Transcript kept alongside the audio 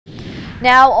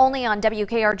Now only on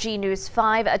WKRG News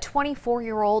 5, a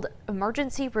 24-year-old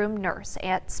emergency room nurse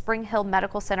at Spring Hill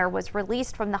Medical Center was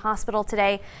released from the hospital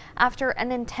today after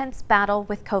an intense battle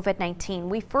with COVID-19.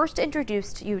 We first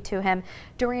introduced you to him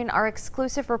during our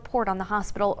exclusive report on the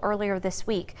hospital earlier this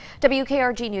week.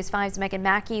 WKRG News 5's Megan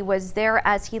Mackey was there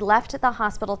as he left the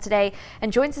hospital today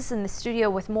and joins us in the studio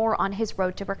with more on his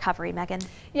road to recovery. Megan.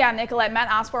 Yeah, Nicolette,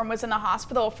 Matt Osborne was in the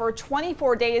hospital for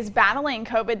 24 days battling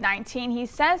COVID-19. He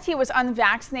says he was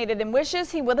unvaccinated and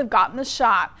wishes he would have gotten the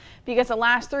shot because the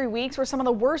last 3 weeks were some of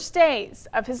the worst days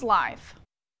of his life.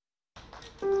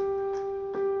 I'm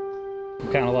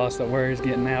kind of lost at where he's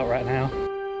getting out right now.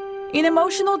 An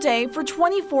emotional day for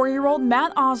 24-year-old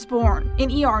Matt Osborne,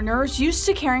 an ER nurse used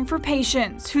to caring for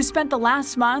patients who spent the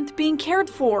last month being cared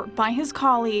for by his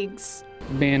colleagues.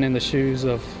 Being in the shoes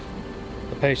of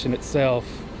the patient itself,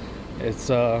 it's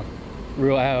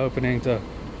real eye-opening to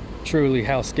truly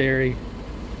how scary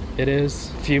it is.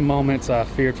 A few moments I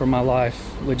feared for my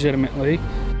life, legitimately.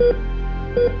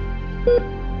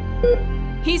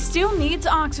 He still needs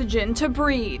oxygen to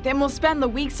breathe and will spend the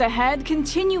weeks ahead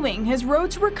continuing his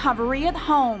road to recovery at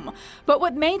home. But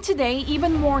what made today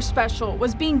even more special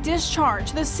was being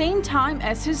discharged the same time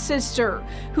as his sister,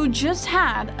 who just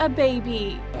had a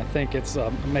baby. I think it's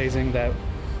amazing that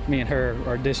me and her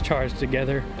are discharged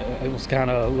together. It was kind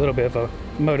of a little bit of a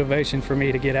motivation for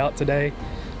me to get out today,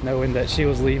 knowing that she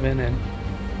was leaving and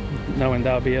knowing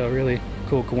that would be a really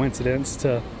cool coincidence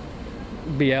to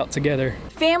be out together.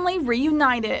 Family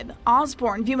reunited.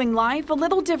 Osborne viewing life a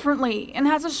little differently and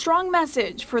has a strong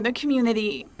message for the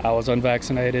community. I was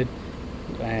unvaccinated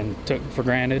and took for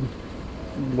granted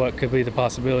what could be the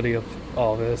possibility of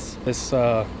all this. This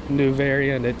new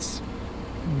variant, it's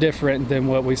different than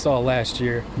what we saw last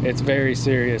year. It's very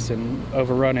serious and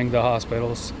overrunning the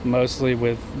hospitals, mostly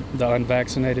with the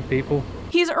unvaccinated people.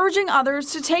 He's urging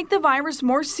others to take the virus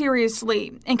more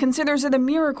seriously and considers it a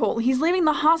miracle he's leaving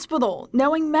the hospital,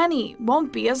 knowing many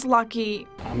won't be as lucky.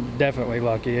 I'm definitely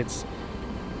lucky. It's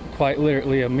quite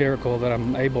literally a miracle that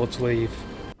I'm able to leave.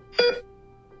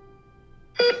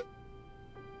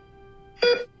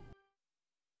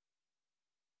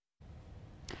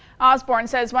 Osborne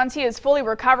says once he is fully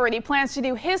recovered, he plans to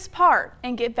do his part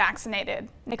and get vaccinated.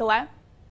 Nicolette?